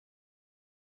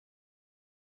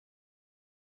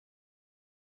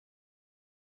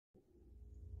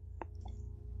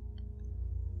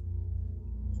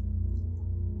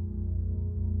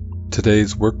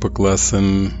Today's workbook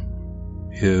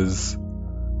lesson is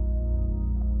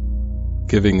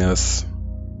giving us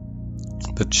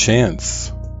the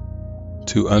chance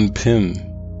to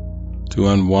unpin, to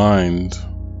unwind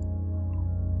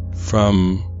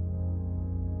from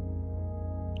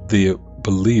the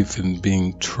belief in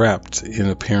being trapped in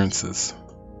appearances.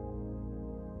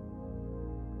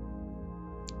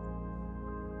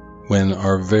 When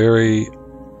our very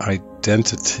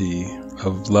identity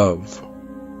of love,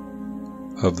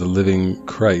 of the living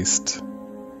Christ,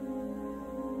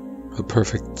 a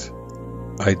perfect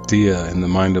idea in the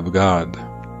mind of God,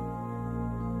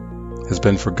 has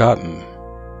been forgotten,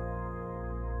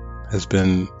 has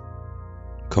been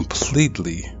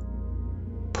completely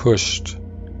pushed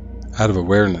out of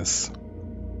awareness,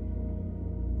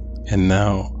 and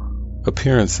now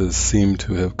appearances seem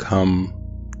to have come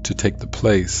to take the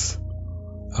place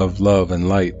of love and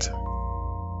light.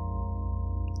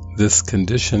 This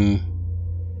condition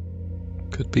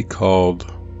could be called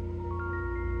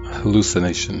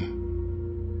hallucination.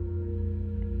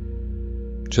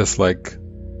 Just like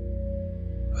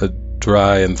a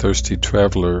dry and thirsty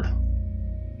traveler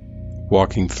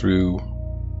walking through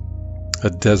a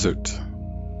desert,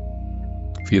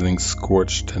 feeling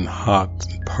scorched and hot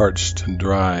and parched and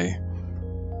dry,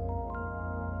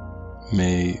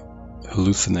 may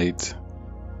hallucinate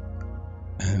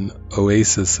an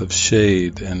oasis of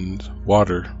shade and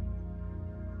water.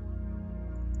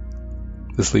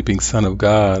 The sleeping Son of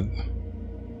God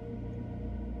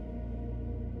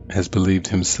has believed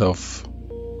himself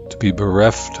to be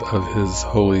bereft of his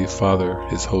Holy Father,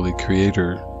 his Holy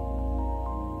Creator,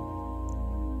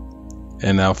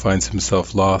 and now finds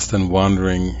himself lost and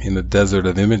wandering in a desert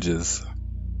of images,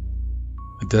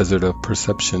 a desert of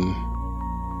perception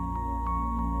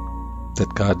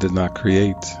that God did not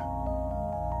create,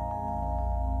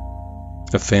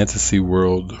 a fantasy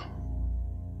world,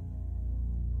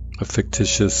 a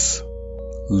fictitious,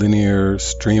 linear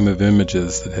stream of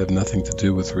images that have nothing to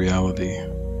do with reality,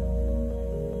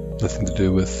 nothing to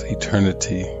do with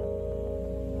eternity,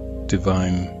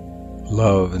 divine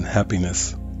love and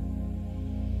happiness.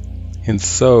 And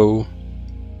so,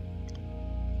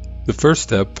 the first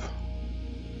step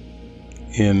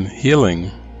in healing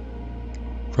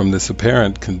from this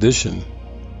apparent condition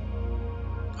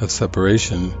of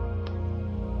separation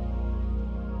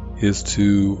is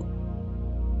to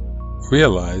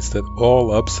realize that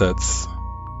all upsets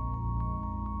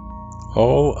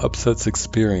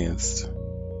experienced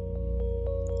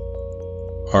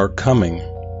are coming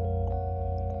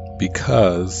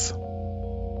because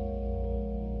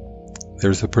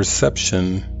there's a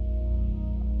perception,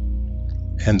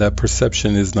 and that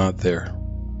perception is not there.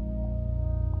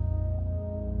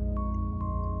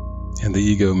 And the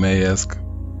ego may ask,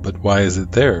 but why is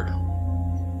it there?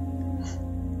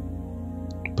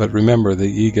 But remember, the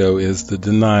ego is the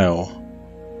denial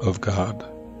of God,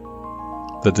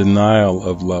 the denial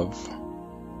of love,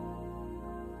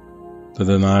 the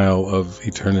denial of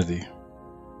eternity.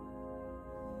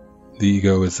 The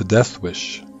ego is a death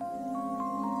wish.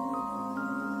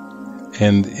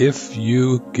 And if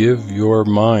you give your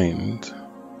mind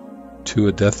to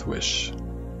a death wish,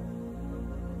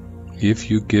 if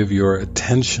you give your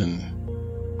attention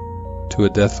to a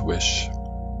death wish,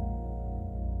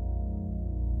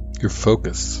 your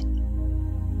focus,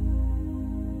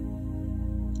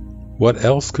 what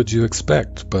else could you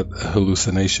expect but a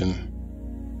hallucination?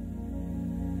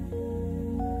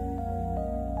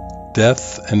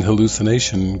 Death and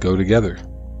hallucination go together.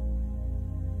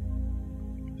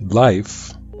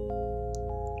 Life,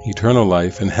 eternal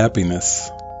life and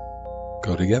happiness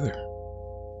go together.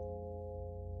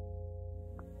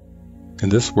 In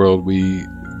this world we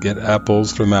get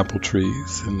apples from apple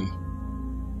trees and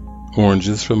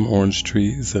oranges from orange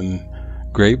trees and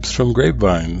grapes from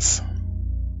grapevines.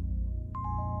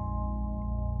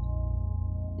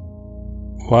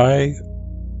 Why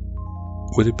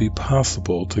would it be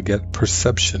possible to get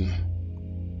perception,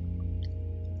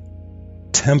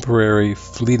 temporary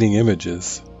fleeting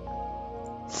images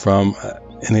from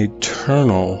an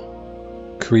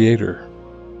eternal creator?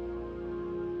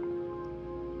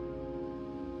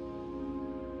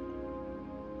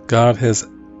 God has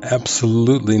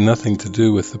absolutely nothing to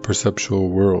do with the perceptual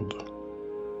world.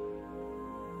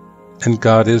 And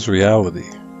God is reality.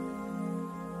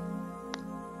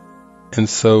 And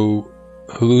so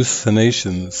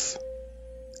hallucinations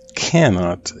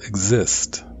cannot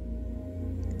exist,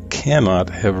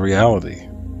 cannot have reality.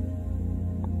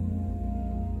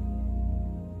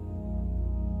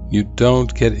 You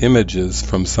don't get images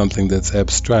from something that's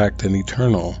abstract and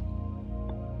eternal.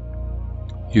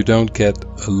 You don't get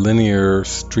a linear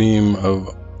stream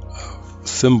of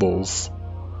symbols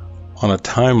on a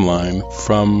timeline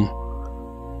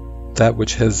from that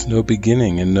which has no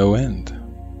beginning and no end,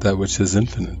 that which is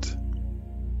infinite.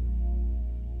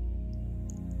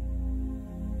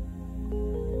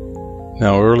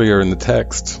 Now, earlier in the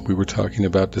text, we were talking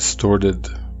about distorted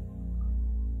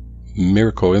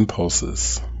miracle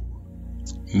impulses,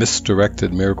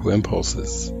 misdirected miracle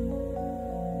impulses.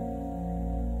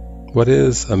 What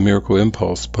is a miracle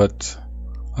impulse but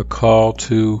a call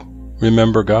to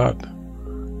remember God,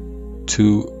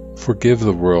 to forgive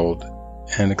the world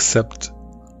and accept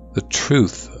the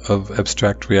truth of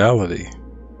abstract reality,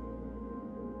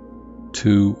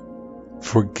 to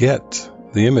forget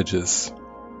the images,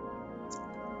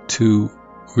 to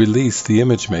release the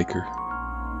image maker,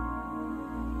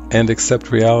 and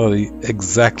accept reality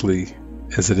exactly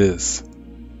as it is.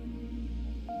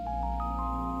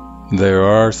 There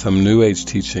are some New Age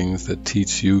teachings that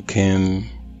teach you can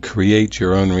create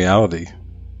your own reality.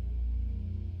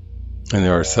 And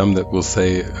there are some that will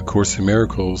say A Course in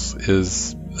Miracles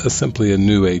is simply a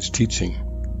New Age teaching.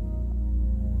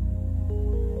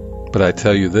 But I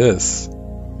tell you this,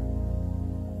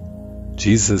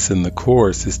 Jesus in the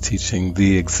Course is teaching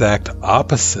the exact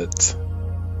opposite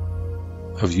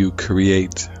of you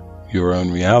create your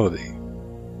own reality.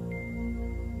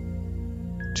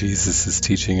 Jesus is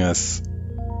teaching us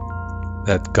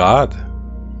that God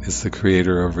is the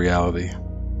creator of reality.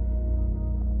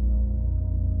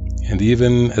 And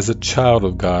even as a child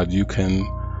of God, you can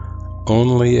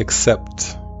only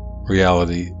accept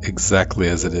reality exactly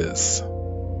as it is.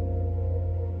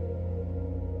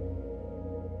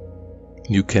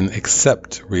 You can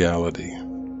accept reality.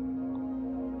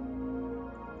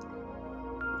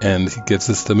 And he gives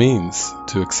us the means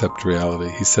to accept reality.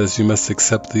 He says you must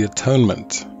accept the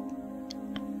atonement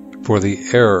for the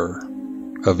error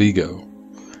of ego.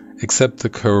 Accept the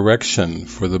correction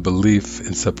for the belief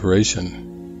in separation.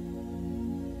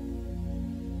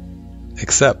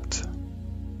 Accept.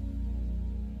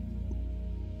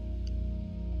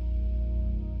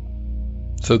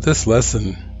 So this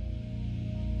lesson,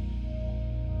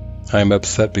 I am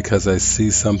upset because I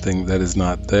see something that is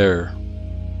not there,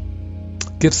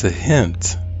 gives a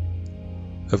hint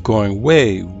of going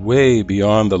way, way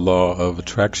beyond the law of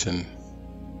attraction,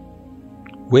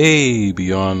 way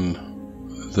beyond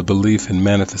the belief in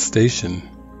manifestation.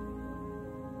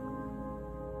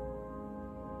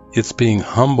 It's being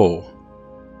humble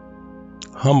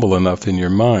enough in your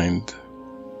mind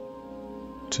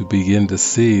to begin to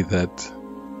see that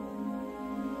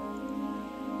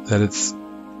it's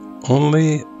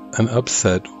only an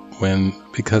upset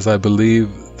because I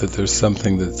believe that there's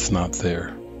something that's not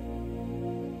there.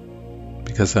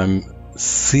 Because I'm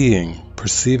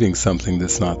perceiving something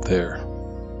that's not there.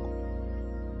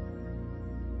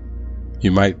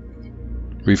 You might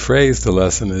rephrase the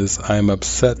lesson as, I'm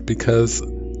upset because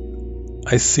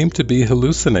I seem to be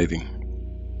hallucinating.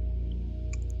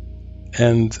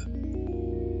 And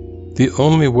the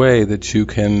only way that you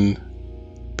can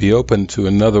be open to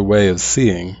another way of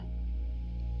seeing,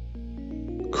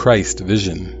 Christ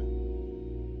vision,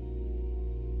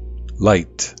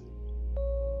 light,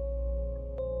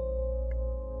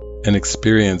 an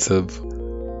experience of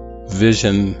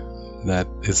vision that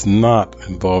is not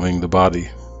involving the body,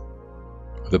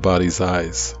 the body's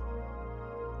eyes,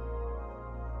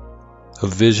 a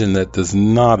vision that does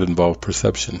not involve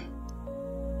perception,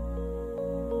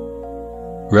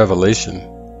 revelation,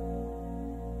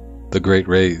 the great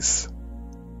rays,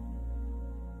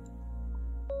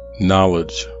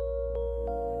 knowledge,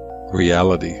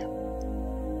 reality.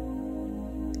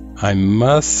 I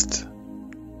must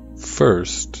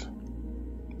first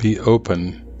be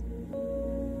open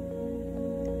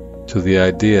to the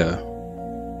idea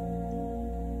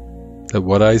that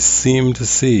what I seem to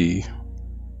see,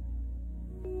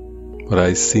 what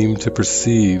I seem to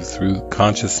perceive through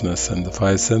consciousness and the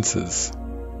five senses,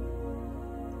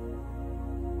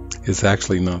 is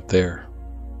actually not there.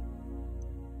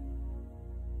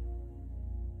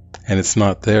 And it's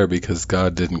not there because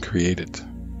God didn't create it.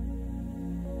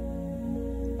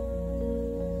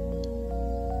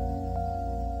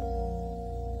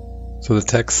 So the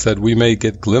text said we may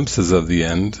get glimpses of the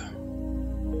end,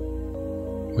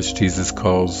 which Jesus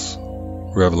calls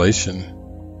revelation.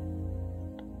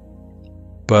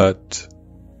 But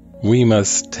we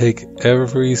must take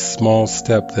every small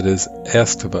step that is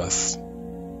asked of us.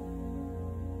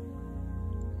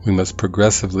 We must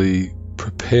progressively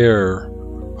prepare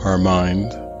our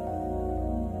mind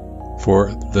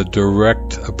for the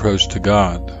direct approach to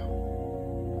God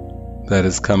that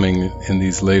is coming in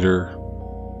these later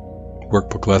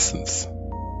workbook lessons.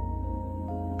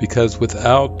 Because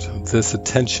without this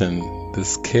attention,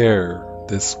 this care,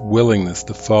 this willingness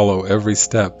to follow every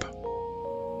step,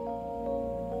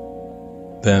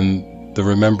 then the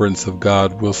remembrance of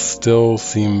God will still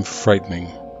seem frightening.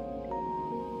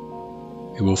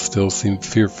 It will still seem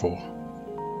fearful.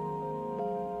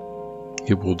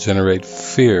 It will generate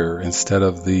fear instead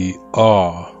of the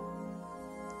awe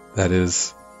that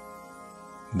is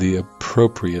the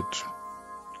appropriate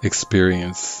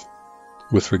experience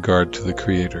with regard to the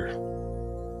Creator.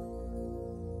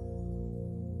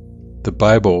 The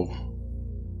Bible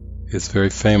is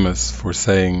very famous for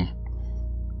saying,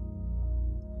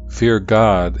 "Fear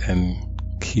God and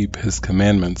keep His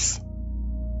commandments."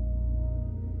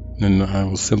 And I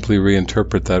will simply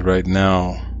reinterpret that right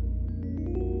now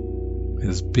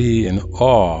as be in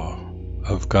awe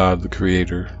of God the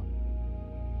Creator,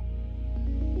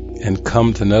 and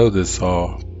come to know this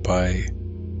awe by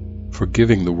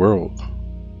forgiving the world,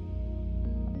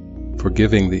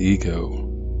 forgiving the ego,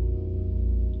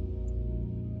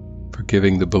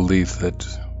 forgiving the belief that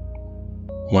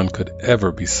one could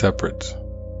ever be separate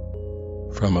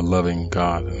from a loving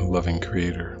God and a loving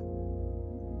Creator.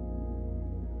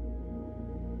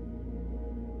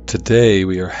 Today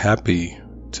we are happy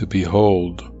to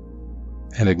behold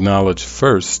and acknowledge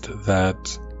first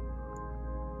that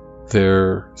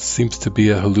there seems to be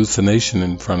a hallucination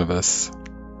in front of us,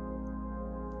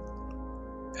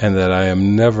 and that I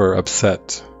am never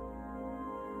upset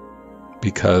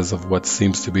because of what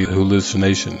seems to be a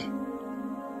hallucination.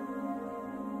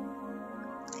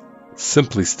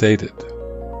 Simply stated,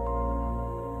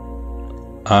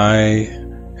 I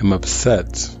am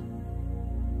upset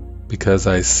because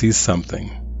I see something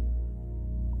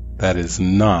that is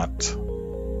not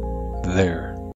there.